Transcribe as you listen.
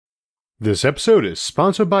This episode is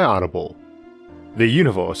sponsored by Audible. The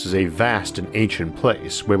universe is a vast and ancient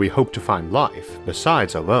place where we hope to find life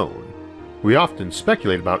besides our own. We often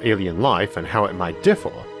speculate about alien life and how it might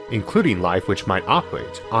differ, including life which might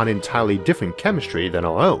operate on entirely different chemistry than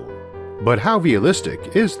our own. But how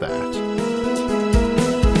realistic is that?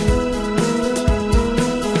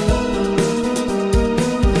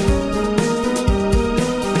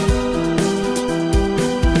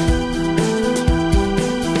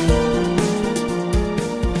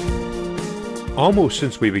 Almost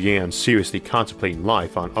since we began seriously contemplating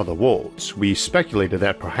life on other worlds, we speculated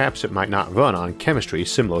that perhaps it might not run on chemistry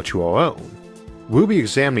similar to our own. We'll be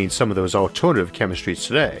examining some of those alternative chemistries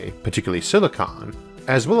today, particularly silicon,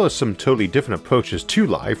 as well as some totally different approaches to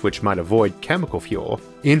life which might avoid chemical fuel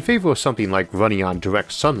in favor of something like running on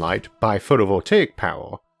direct sunlight by photovoltaic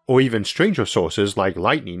power, or even stranger sources like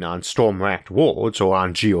lightning on storm-racked worlds or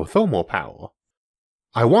on geothermal power.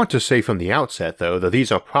 I want to say from the outset though that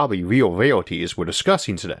these are probably real rarities we're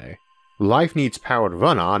discussing today. Life needs power to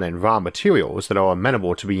run on and raw materials that are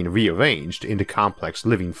amenable to being rearranged into complex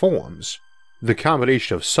living forms. The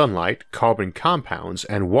combination of sunlight, carbon compounds,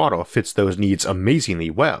 and water fits those needs amazingly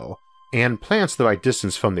well, and plants the right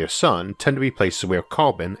distance from their sun tend to be places where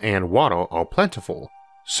carbon and water are plentiful.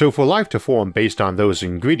 So for life to form based on those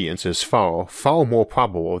ingredients is far, far more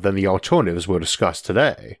probable than the alternatives we'll discuss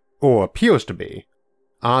today, or appears to be.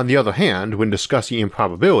 On the other hand, when discussing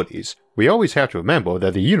improbabilities, we always have to remember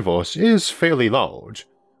that the universe is fairly large.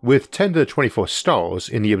 With 10 to the 24th stars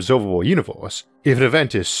in the observable universe, if an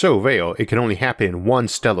event is so rare it can only happen in one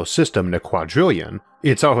stellar system in a quadrillion,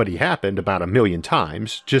 it's already happened about 1,000,000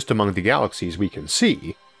 times just among the galaxies we can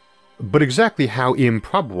see. But exactly how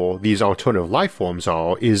improbable these alternative life forms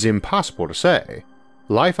are is impossible to say.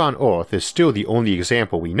 Life on Earth is still the only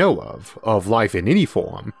example we know of life in any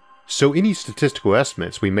form, so any statistical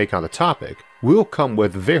estimates we make on the topic will come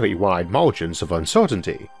with very wide margins of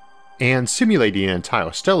uncertainty, and simulating an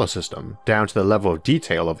entire stellar system down to the level of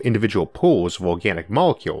detail of individual pools of organic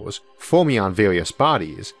molecules forming on various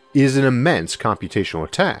bodies is an immense computational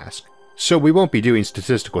task, so we won't be doing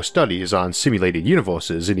statistical studies on simulated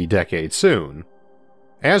universes any decade soon.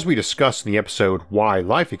 As we discussed in the episode Why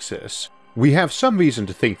Life Exists, we have some reason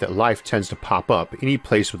to think that life tends to pop up any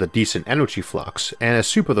place with a decent energy flux and a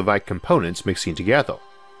soup of the right components mixing together.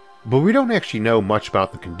 But we don't actually know much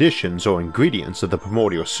about the conditions or ingredients of the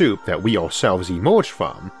primordial soup that we ourselves emerged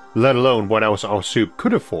from, let alone what else our soup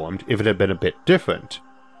could have formed if it had been a bit different.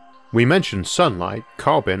 We mentioned sunlight,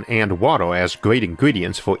 carbon, and water as great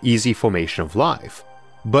ingredients for easy formation of life,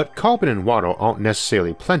 but carbon and water aren't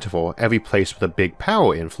necessarily plentiful every place with a big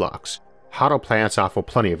power influx. Hotter plants offer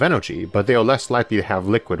plenty of energy, but they are less likely to have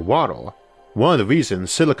liquid water. One of the reasons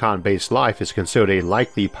silicon-based life is considered a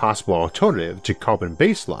likely possible alternative to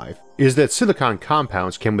carbon-based life is that silicon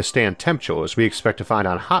compounds can withstand temperatures we expect to find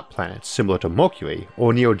on hot planets similar to Mercury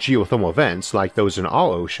or near geothermal vents like those in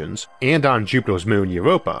our oceans and on Jupiter's moon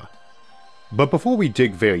Europa. But before we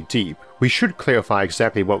dig very deep, we should clarify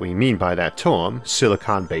exactly what we mean by that term,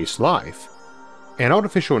 silicon-based life. An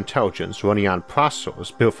artificial intelligence running on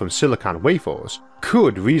processors built from silicon wafers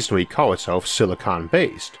could reasonably call itself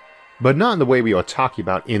silicon-based, but not in the way we are talking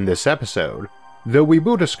about in this episode, though we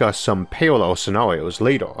will discuss some parallel scenarios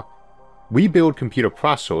later. We build computer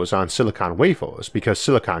processors on silicon wafers because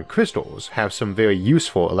silicon crystals have some very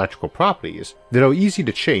useful electrical properties that are easy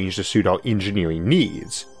to change to suit our engineering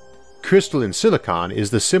needs. Crystalline silicon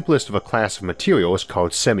is the simplest of a class of materials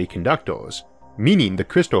called semiconductors, meaning the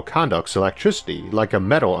crystal conducts electricity like a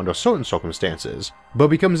metal under certain circumstances, but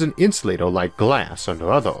becomes an insulator like glass under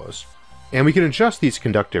others. And we can adjust these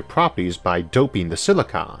conductive properties by doping the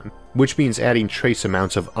silicon, which means adding trace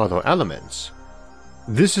amounts of other elements.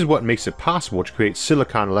 This is what makes it possible to create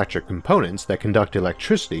silicon electric components that conduct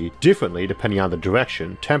electricity differently depending on the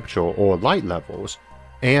direction, temperature, or light levels,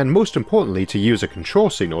 and most importantly to use a control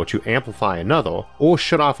signal to amplify another or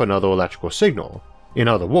shut off another electrical signal. In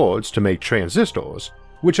other words, to make transistors,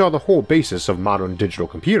 which are the whole basis of modern digital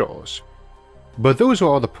computers. But those are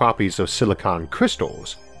all the properties of silicon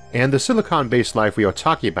crystals, and the silicon-based life we are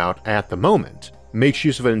talking about at the moment makes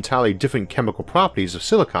use of entirely different chemical properties of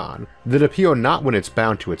silicon that appear not when it's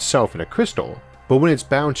bound to itself in a crystal, but when it's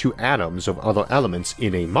bound to atoms of other elements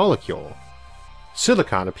in a molecule.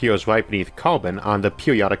 Silicon appears right beneath carbon on the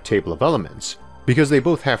periodic table of elements, because they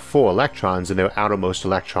both have 4 electrons in their outermost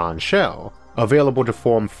electron shell, available to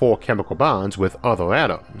form 4 chemical bonds with other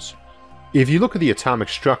atoms. If you look at the atomic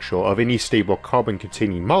structure of any stable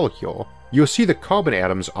carbon-containing molecule, you'll see the carbon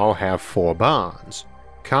atoms all have 4 bonds.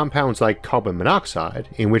 Compounds like carbon monoxide,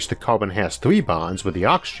 in which the carbon has 3 bonds with the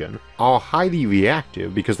oxygen, are highly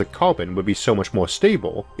reactive because the carbon would be so much more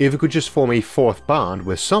stable if it could just form a 4th bond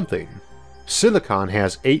with something. Silicon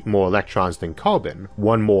has 8 more electrons than carbon,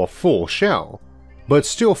 1 more full shell, but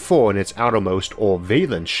still 4 in its outermost or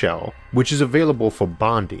valence shell, which is available for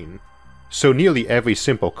bonding. So nearly every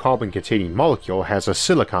simple carbon-containing molecule has a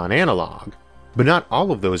silicon analog, but not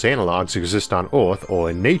all of those analogs exist on Earth or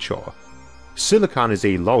in nature. Silicon is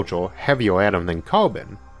a larger, heavier atom than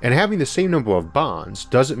carbon, and having the same number of bonds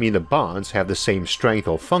doesn't mean the bonds have the same strength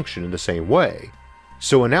or function in the same way,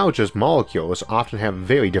 so analogous molecules often have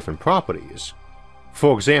very different properties.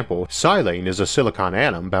 For example, silane is a silicon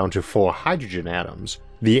atom bound to 4 hydrogen atoms,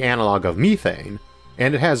 the analog of methane,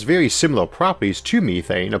 and it has very similar properties to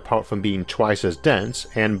methane apart from being twice as dense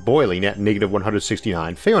and boiling at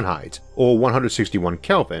 -169 Fahrenheit or 161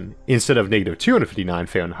 Kelvin instead of -259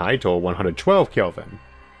 Fahrenheit or 112 Kelvin.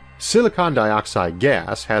 Silicon dioxide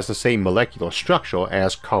gas has the same molecular structure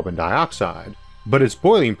as carbon dioxide, but its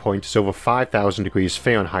boiling point is over 5,000 degrees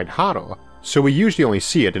Fahrenheit hotter, so we usually only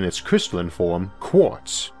see it in its crystalline form,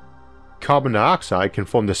 quartz. Carbon dioxide can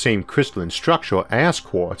form the same crystalline structure as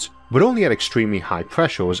quartz, but only at extremely high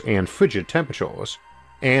pressures and frigid temperatures,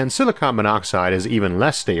 and silicon monoxide is even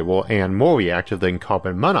less stable and more reactive than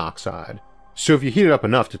carbon monoxide, so if you heat it up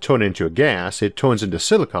enough to turn it into a gas, it turns into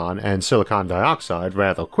silicon and silicon dioxide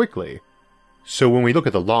rather quickly. So when we look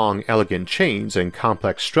at the long, elegant chains and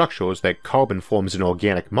complex structures that carbon forms in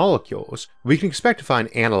organic molecules, we can expect to find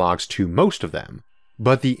analogs to most of them,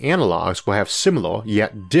 but the analogs will have similar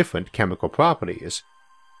yet different chemical properties.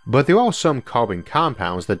 But there are some carbon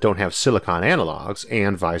compounds that don't have silicon analogs,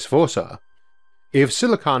 and vice versa. If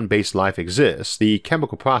silicon-based life exists, the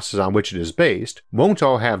chemical process on which it is based won't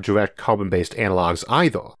all have direct carbon-based analogs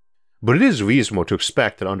either, but it is reasonable to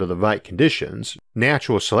expect that under the right conditions,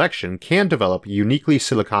 natural selection can develop uniquely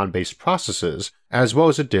silicon-based processes as well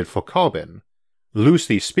as it did for carbon.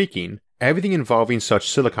 Loosely speaking, everything involving such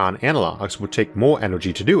silicon analogs would take more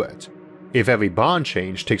energy to do it. If every bond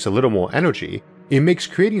change takes a little more energy, it makes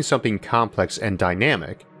creating something complex and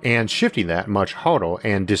dynamic, and shifting that much harder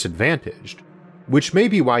and disadvantaged, which may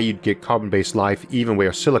be why you'd get carbon-based life even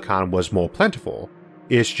where silicon was more plentiful.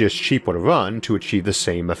 It's just cheaper to run to achieve the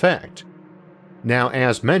same effect. Now,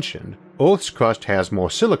 as mentioned, Earth's crust has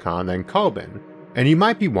more silicon than carbon, and you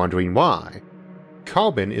might be wondering why.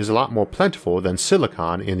 Carbon is a lot more plentiful than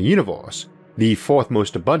silicon in the universe, the 4th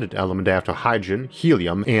most abundant element after hydrogen,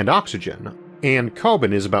 helium, and oxygen, and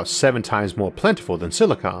carbon is about 7 times more plentiful than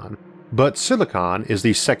silicon, but silicon is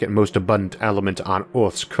the 2nd most abundant element on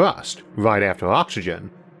Earth's crust, right after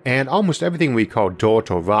oxygen, and almost everything we call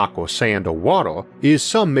dirt or rock or sand or water is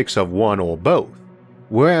some mix of one or both,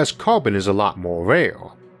 whereas carbon is a lot more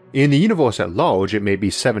rare. In the universe at large it may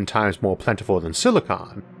be 7 times more plentiful than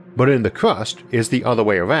silicon, but in the crust it's the other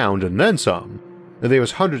way around and then some.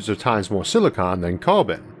 There's hundreds of times more silicon than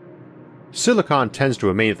carbon. Silicon tends to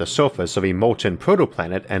remain at the surface of a molten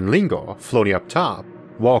protoplanet and linger, floating up top,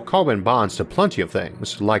 while carbon bonds to plenty of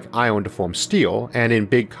things, like iron to form steel and in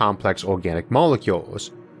big complex organic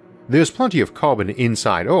molecules. There's plenty of carbon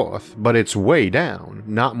inside Earth, but it's way down,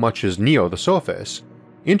 not much is near the surface.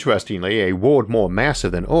 Interestingly, a world more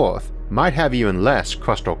massive than Earth might have even less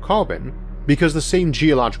crust or carbon, because the same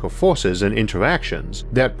geological forces and interactions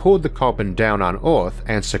that pulled the carbon down on Earth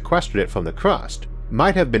and sequestered it from the crust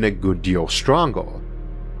might have been a good deal stronger.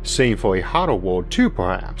 Same for a hotter world too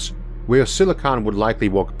perhaps, where silicon would likely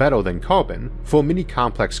work better than carbon for many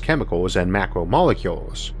complex chemicals and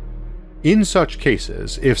macromolecules. In such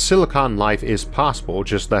cases, if silicon life is possible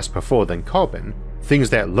just less preferred than carbon, things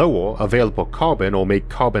that lower available carbon or make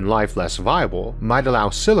carbon life less viable might allow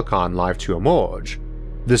silicon life to emerge.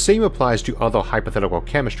 The same applies to other hypothetical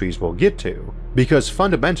chemistries we'll get to, because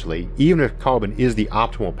fundamentally, even if carbon is the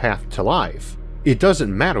optimal path to life, it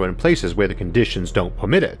doesn't matter in places where the conditions don't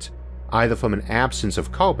permit it, either from an absence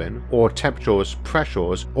of carbon or temperatures,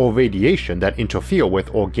 pressures, or radiation that interfere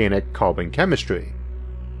with organic carbon chemistry.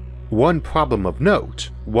 One problem of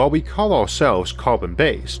note, while we call ourselves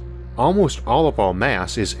carbon-based, almost all of our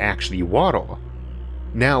mass is actually water.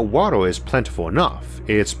 Now, water is plentiful enough,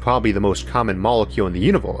 it's probably the most common molecule in the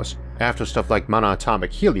universe, after stuff like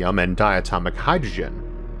monatomic helium and diatomic hydrogen.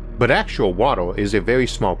 But actual water is a very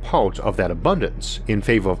small part of that abundance in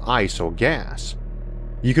favor of ice or gas.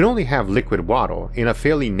 You can only have liquid water in a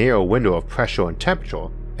fairly narrow window of pressure and temperature,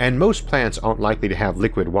 and most plants aren't likely to have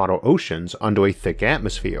liquid water oceans under a thick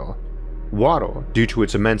atmosphere. Water, due to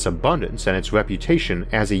its immense abundance and its reputation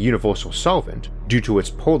as a universal solvent due to its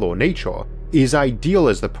polar nature, is ideal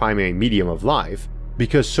as the primary medium of life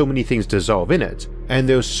because so many things dissolve in it, and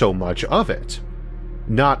there's so much of it.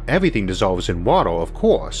 Not everything dissolves in water, of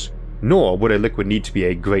course, nor would a liquid need to be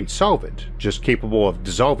a great solvent, just capable of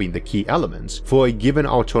dissolving the key elements for a given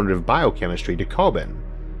alternative biochemistry to carbon.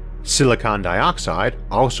 Silicon dioxide,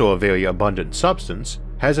 also a very abundant substance,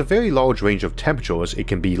 has a very large range of temperatures it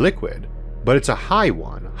can be liquid, but it's a high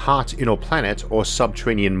one, hot inner planet or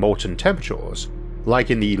subterranean molten temperatures, like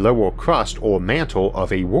in the lower crust or mantle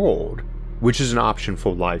of a world, which is an option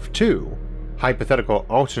for life too. Hypothetical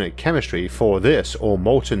alternate chemistry for this or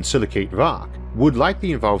molten silicate rock would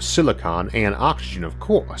likely involve silicon and oxygen, of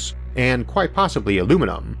course, and quite possibly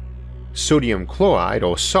aluminum. Sodium chloride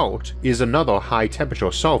or salt is another high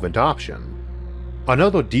temperature solvent option.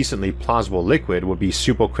 Another decently plausible liquid would be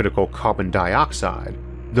supercritical carbon dioxide,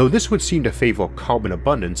 though this would seem to favor carbon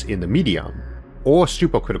abundance in the medium, or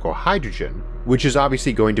supercritical hydrogen, which is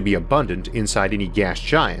obviously going to be abundant inside any gas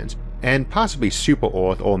giant, and possibly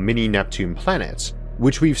super-Earth or mini-Neptune planets,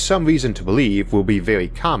 which we've some reason to believe will be very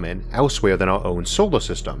common elsewhere than our own solar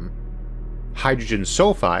system. Hydrogen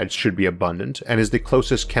sulfide should be abundant and is the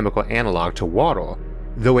closest chemical analog to water,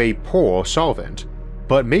 though a poor solvent,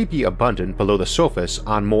 but may be abundant below the surface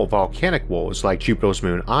on more volcanic worlds like Jupiter's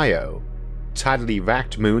moon Io. Tidally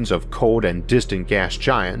racked moons of cold and distant gas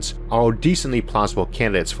giants are decently plausible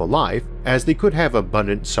candidates for life, as they could have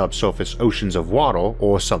abundant subsurface oceans of water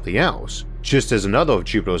or something else, just as another of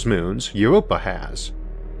Jupiter's moons, Europa, has.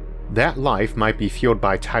 That life might be fueled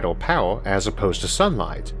by tidal power as opposed to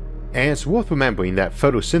sunlight, and it's worth remembering that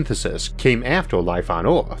photosynthesis came after life on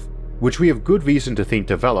Earth, which we have good reason to think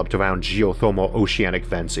developed around geothermal oceanic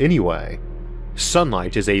vents anyway.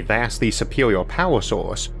 Sunlight is a vastly superior power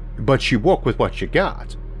source, but you work with what you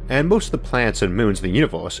got, and most of the planets and moons in the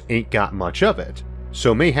universe ain't got much of it,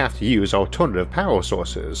 so may have to use alternative power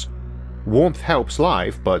sources. Warmth helps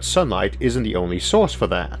life, but sunlight isn't the only source for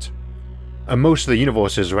that. And most of the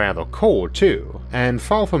universe is rather cold too, and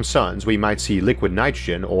far from suns we might see liquid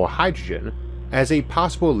nitrogen or hydrogen as a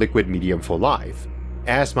possible liquid medium for life,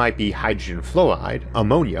 as might be hydrogen fluoride,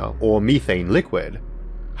 ammonia, or methane liquid.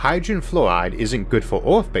 Hydrogen fluoride isn't good for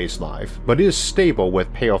Earth-based life, but is stable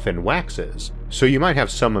with paraffin waxes, so you might have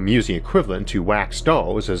some amusing equivalent to wax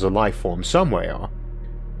dolls as a life form somewhere.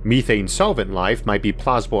 Methane solvent life might be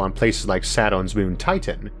plausible on places like Saturn's moon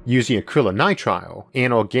Titan, using acrylonitrile,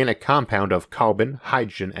 an organic compound of carbon,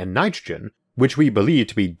 hydrogen, and nitrogen, which we believe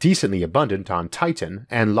to be decently abundant on Titan,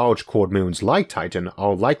 and large-cored moons like Titan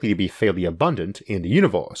are likely to be fairly abundant in the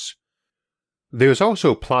universe. There's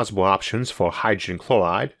also plausible options for hydrogen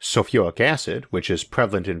chloride, sulfuric acid, which is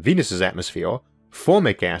prevalent in Venus's atmosphere,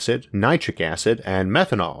 formic acid, nitric acid, and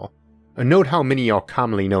methanol. Note how many are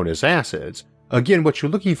commonly known as acids. Again, what you're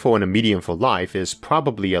looking for in a medium for life is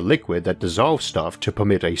probably a liquid that dissolves stuff to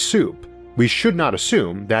permit a soup. We should not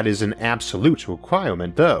assume that is an absolute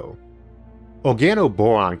requirement though.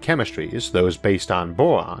 Organoboron chemistries, those based on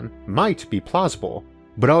boron, might be plausible,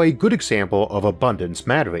 but are a good example of abundance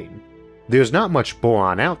mattering. There's not much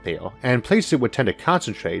boron out there, and places it would tend to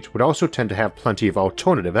concentrate would also tend to have plenty of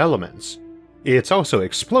alternative elements. It's also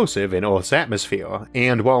explosive in Earth's atmosphere,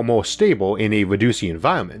 and while more stable in a reducing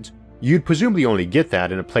environment, you'd presumably only get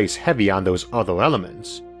that in a place heavy on those other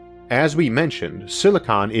elements. As we mentioned,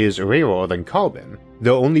 silicon is rarer than carbon,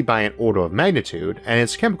 though only by an order of magnitude, and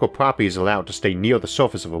its chemical properties allow it to stay near the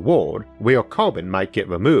surface of a world where carbon might get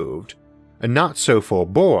removed. Not so for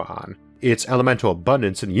boron. Its elemental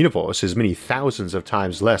abundance in the universe is many thousands of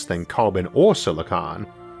times less than carbon or silicon.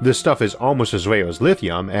 This stuff is almost as rare as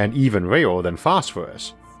lithium and even rarer than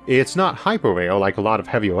phosphorus. It's not hyper rare like a lot of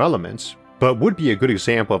heavier elements, but would be a good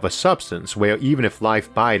example of a substance where even if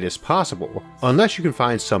life by it is possible, unless you can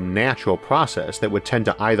find some natural process that would tend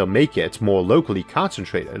to either make it more locally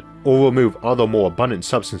concentrated or remove other more abundant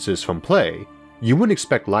substances from play, you wouldn't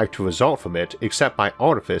expect life to result from it except by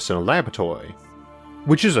artifice in a laboratory.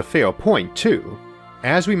 Which is a fair point too.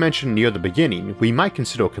 As we mentioned near the beginning, we might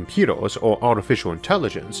consider computers or artificial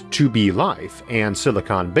intelligence to be life and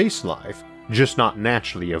silicon-based life, just not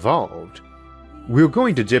naturally evolved. We're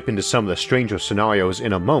going to dip into some of the stranger scenarios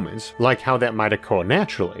in a moment, like how that might occur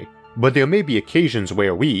naturally, but there may be occasions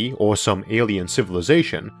where we, or some alien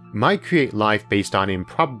civilization, might create life based on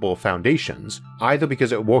improbable foundations, either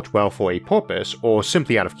because it worked well for a purpose or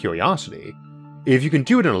simply out of curiosity. If you can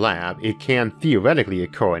do it in a lab, it can theoretically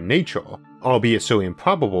occur in nature, albeit so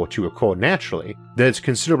improbable to occur naturally that it's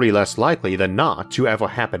considerably less likely than not to ever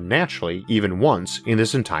happen naturally even once in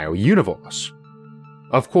this entire universe.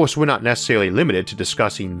 Of course, we're not necessarily limited to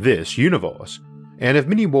discussing this universe, and if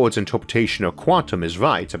Mini-World's interpretation of quantum is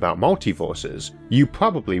right about multiverses, you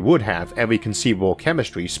probably would have every conceivable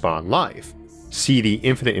chemistry spawn life. See the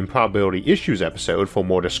Infinite Improbability Issues episode for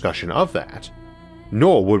more discussion of that.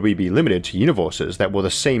 Nor would we be limited to universes that were the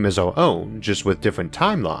same as our own, just with different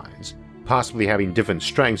timelines, possibly having different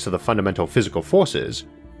strengths of the fundamental physical forces,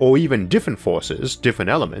 or even different forces, different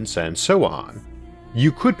elements, and so on.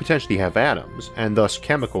 You could potentially have atoms, and thus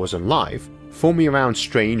chemicals and life, forming around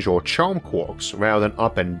strange or charm quarks rather than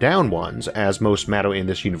up and down ones as most matter in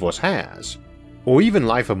this universe has. Or even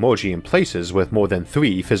life emerging in places with more than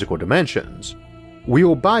 3 physical dimensions. We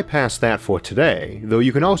will bypass that for today, though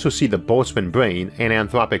you can also see the Boltzmann Brain and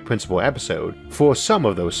Anthropic Principle episode for some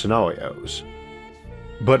of those scenarios.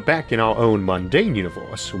 But back in our own mundane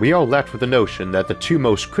universe, we are left with the notion that the 2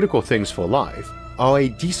 most critical things for life are a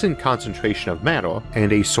decent concentration of matter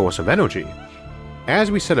and a source of energy.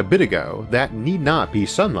 As we said a bit ago, that need not be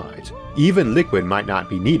sunlight. Even liquid might not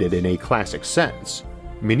be needed in a classic sense.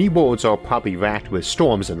 Many worlds are probably racked with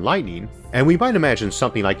storms and lightning, and we might imagine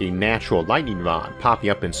something like a natural lightning rod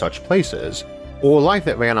popping up in such places, or life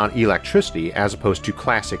that ran on electricity as opposed to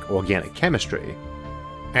classic organic chemistry.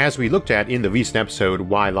 As we looked at in the recent episode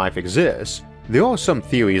Why Life Exists, there are some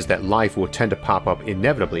theories that life will tend to pop up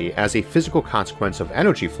inevitably as a physical consequence of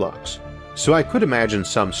energy flux, so I could imagine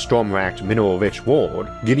some storm-racked mineral-rich world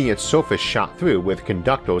getting its surface shot through with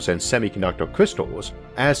conductors and semiconductor crystals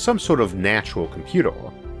as some sort of natural computer.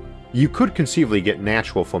 You could conceivably get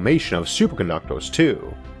natural formation of superconductors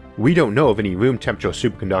too. We don't know of any room temperature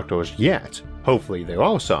superconductors yet, hopefully there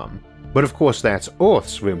are some, but of course that's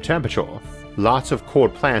Earth's room temperature. Lots of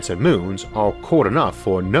cold planets and moons are cold enough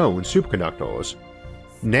for known superconductors.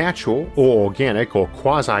 Natural or organic or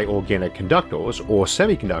quasi-organic conductors or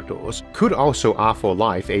semiconductors could also offer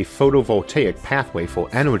life a photovoltaic pathway for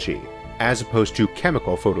energy, as opposed to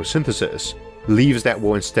chemical photosynthesis, leaves that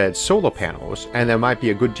were instead solar panels, and that might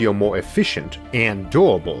be a good deal more efficient and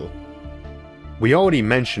durable. We already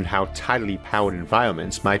mentioned how tidally powered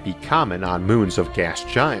environments might be common on moons of gas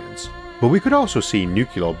giants, but we could also see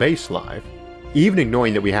nuclear-based life. Even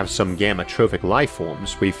ignoring that we have some gamma-trophic life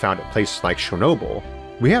forms we found at places like Chernobyl,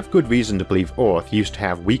 we have good reason to believe Earth used to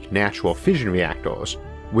have weak natural fission reactors,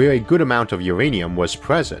 where a good amount of uranium was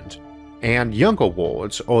present, and younger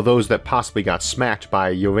worlds, or those that possibly got smacked by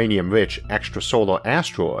a uranium-rich extrasolar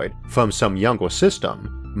asteroid from some younger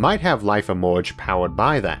system, might have life emerge powered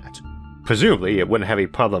by that. Presumably it wouldn't have a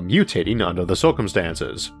problem mutating under the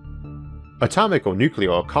circumstances. Atomic or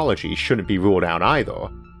nuclear ecology shouldn't be ruled out either.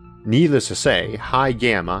 Needless to say, high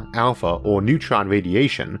gamma, alpha, or neutron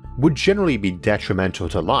radiation would generally be detrimental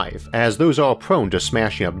to life, as those are prone to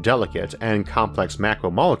smashing up delicate and complex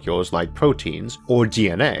macromolecules like proteins or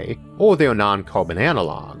DNA, or their non-carbon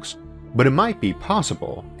analogs. But it might be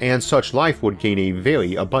possible, and such life would gain a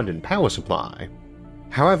very abundant power supply.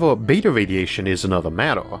 However, beta radiation is another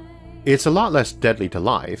matter. It's a lot less deadly to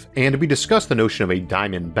life, and we discussed the notion of a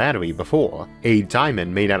diamond battery before, a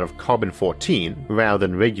diamond made out of carbon-14 rather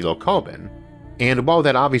than regular carbon. And while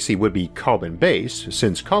that obviously would be carbon-based,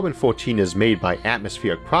 since carbon-14 is made by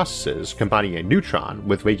atmospheric processes combining a neutron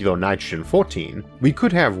with regular nitrogen-14, we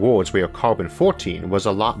could have worlds where carbon-14 was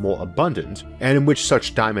a lot more abundant, and in which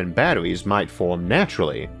such diamond batteries might form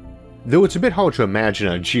naturally. Though it's a bit hard to imagine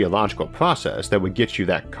a geological process that would get you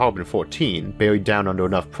that carbon-14 buried down under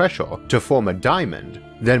enough pressure to form a diamond,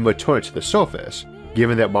 then return it to the surface,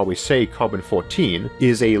 given that while we say carbon-14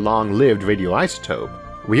 is a long-lived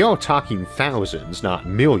radioisotope, we are talking thousands, not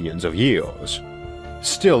millions of years.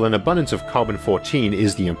 Still, an abundance of carbon-14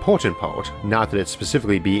 is the important part, not that it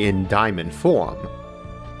specifically be in diamond form.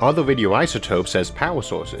 Other radioisotopes as power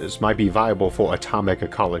sources might be viable for atomic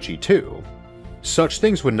ecology too. Such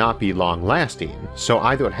things would not be long-lasting, so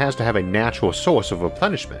either it has to have a natural source of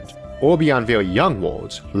replenishment, or be on very young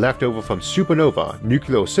worlds left over from supernova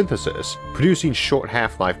nucleosynthesis producing short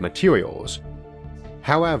half-life materials.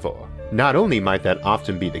 However, not only might that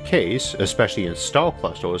often be the case, especially in star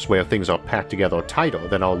clusters where things are packed together tighter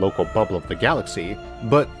than our local bubble of the galaxy,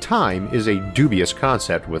 but time is a dubious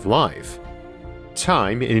concept with life.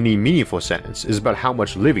 Time, in any meaningful sense, is about how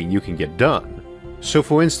much living you can get done. So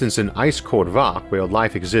for instance, an ice-cold rock where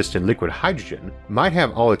life exists in liquid hydrogen might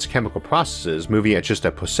have all its chemical processes moving at just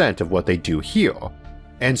 1% of what they do here,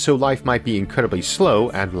 and so life might be incredibly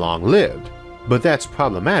slow and long-lived, but that's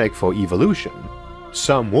problematic for evolution.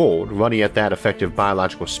 Some world running at that effective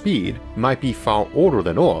biological speed might be far older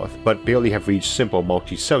than Earth but barely have reached simple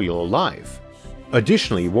multicellular life.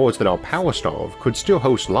 Additionally, worlds that are power-starved could still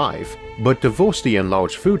host life, but diversity in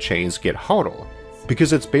large food chains get harder,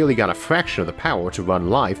 because it's barely got a fraction of the power to run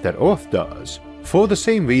life that Earth does. For the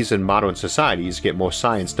same reason modern societies get more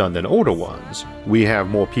science done than older ones, we have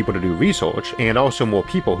more people to do research and also more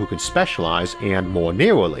people who can specialize and more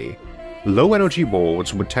narrowly. low energy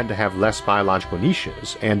worlds would tend to have less biological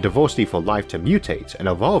niches and diversity for life to mutate and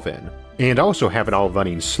evolve in, and also have it all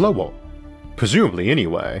running slower. Presumably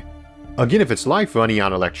anyway. Again, if it's life running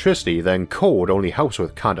on electricity, then cold only helps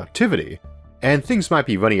with conductivity, and things might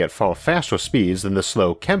be running at far faster speeds than the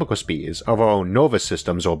slow chemical speeds of our own nervous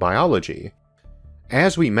systems or biology.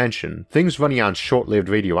 As we mentioned, things running on short-lived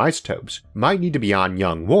radioisotopes might need to be on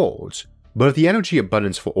young worlds, but if the energy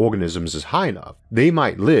abundance for organisms is high enough, they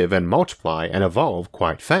might live and multiply and evolve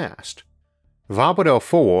quite fast. Robert L.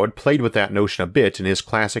 Forward played with that notion a bit in his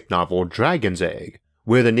classic novel Dragon's Egg,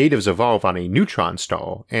 where the natives evolve on a neutron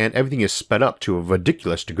star and everything is sped up to a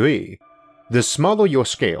ridiculous degree. The smaller your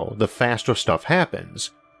scale, the faster stuff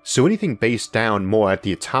happens, so anything based down more at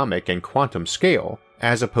the atomic and quantum scale,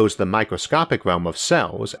 as opposed to the microscopic realm of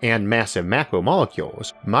cells and massive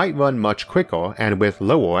macromolecules, might run much quicker and with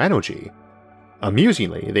lower energy.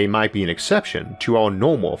 Amusingly, they might be an exception to our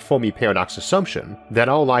normal Fermi paradox assumption that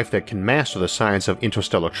all life that can master the science of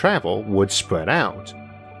interstellar travel would spread out.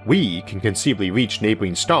 We can conceivably reach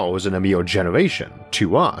neighboring stars in a mere generation,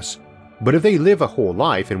 to us, but if they live a whole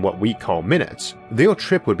life in what we call minutes, their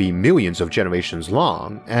trip would be millions of generations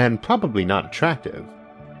long and probably not attractive.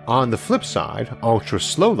 On the flip side,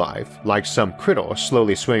 ultra-slow life, like some critter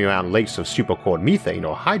slowly swimming around lakes of supercooled methane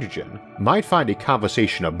or hydrogen, might find a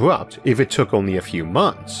conversation abrupt if it took only a few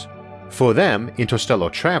months. For them, interstellar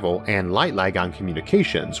travel and light lag on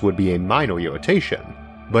communications would be a minor irritation,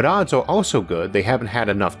 but odds are also good they haven't had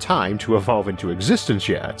enough time to evolve into existence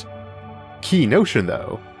yet. Key notion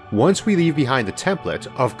though, once we leave behind the template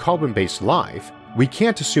of carbon-based life, we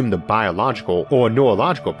can't assume the biological or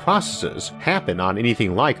neurological processes happen on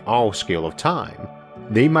anything like our scale of time.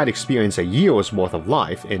 They might experience a year's worth of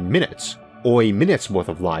life in minutes, or a minute's worth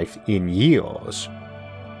of life in years.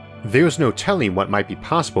 There's no telling what might be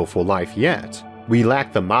possible for life yet. We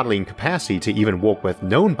lack the modeling capacity to even work with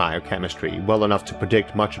known biochemistry well enough to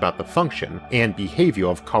predict much about the function and behavior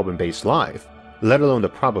of carbon-based life, let alone the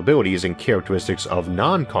probabilities and characteristics of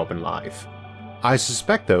non-carbon life. I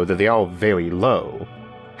suspect though that they are very low.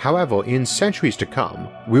 However, in centuries to come,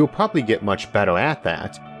 we'll probably get much better at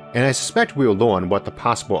that, and I suspect we'll learn what the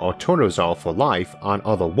possible alternatives are for life on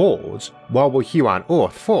other worlds while we're here on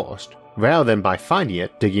Earth first, rather than by finding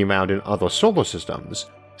it digging around in other solar systems,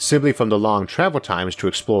 simply from the long travel times to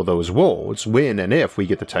explore those worlds when and if we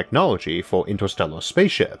get the technology for interstellar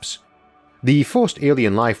spaceships. The first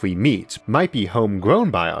alien life we meet might be homegrown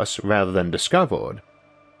by us rather than discovered.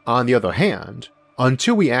 On the other hand,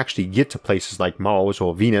 until we actually get to places like Mars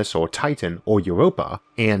or Venus or Titan or Europa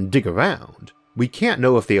and dig around, we can't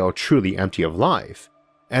know if they are truly empty of life,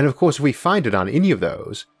 and of course if we find it on any of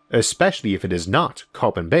those, especially if it is not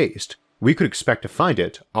carbon-based, we could expect to find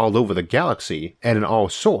it all over the galaxy and in all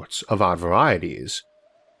sorts of odd varieties.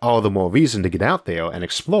 All the more reason to get out there and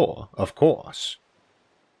explore, of course.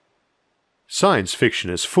 Science fiction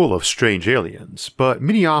is full of strange aliens, but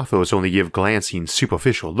many authors only give glancing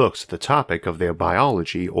superficial looks at the topic of their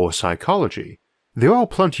biology or psychology. There are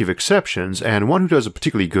plenty of exceptions, and one who does a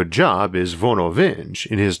particularly good job is Werner Vinge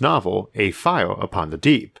in his novel A Fire Upon the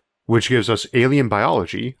Deep, which gives us alien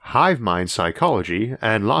biology, hive mind psychology,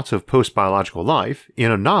 and lots of post-biological life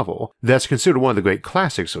in a novel that's considered one of the great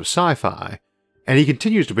classics of sci-fi. And he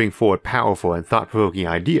continues to bring forward powerful and thought-provoking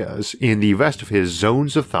ideas in the rest of his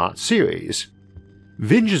Zones of Thought series.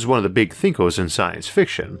 Vinge is one of the big thinkers in science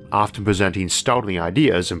fiction, often presenting startling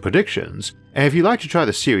ideas and predictions, and if you'd like to try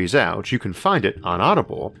the series out, you can find it on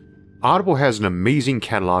Audible. Audible has an amazing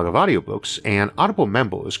catalog of audiobooks, and Audible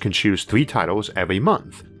members can choose 3 titles every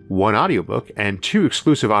month, 1 audiobook and 2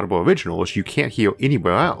 exclusive Audible originals you can't hear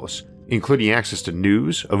anywhere else, including access to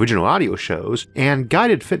news, original audio shows, and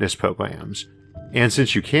guided fitness programs. And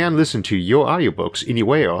since you can listen to your audiobooks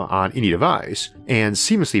anywhere on any device, and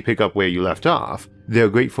seamlessly pick up where you left off, they're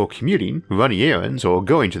great for commuting, running errands, or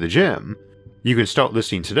going to the gym. You can start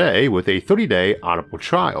listening today with a 30-day Audible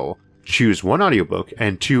trial. Choose 1 audiobook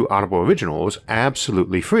and 2 Audible originals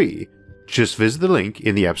absolutely free. Just visit the link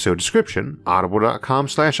in the episode description,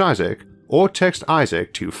 audible.com/Isaac, or text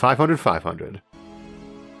Isaac to 500-500.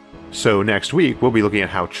 So next week we'll be looking at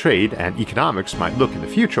how trade and economics might look in the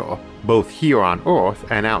future, both here on Earth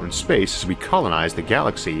and out in space as we colonize the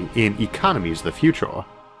galaxy in Economies of the Future.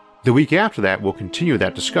 The week after that we'll continue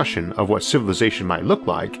that discussion of what civilization might look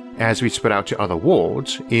like as we spread out to other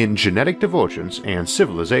worlds in Genetic Divergence and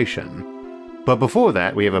Civilization. But before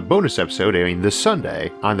that we have a bonus episode airing this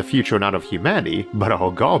Sunday on the future not of humanity but our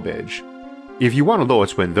garbage. If you want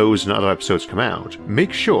alerts when those and other episodes come out,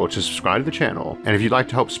 make sure to subscribe to the channel, and if you'd like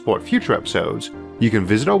to help support future episodes, you can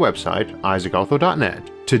visit our website,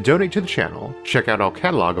 isaacarthur.net, To donate to the channel, check out our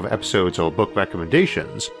catalog of episodes or book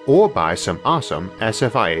recommendations, or buy some awesome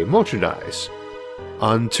SFIA merchandise.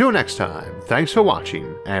 Until next time, thanks for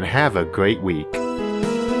watching, and have a great week.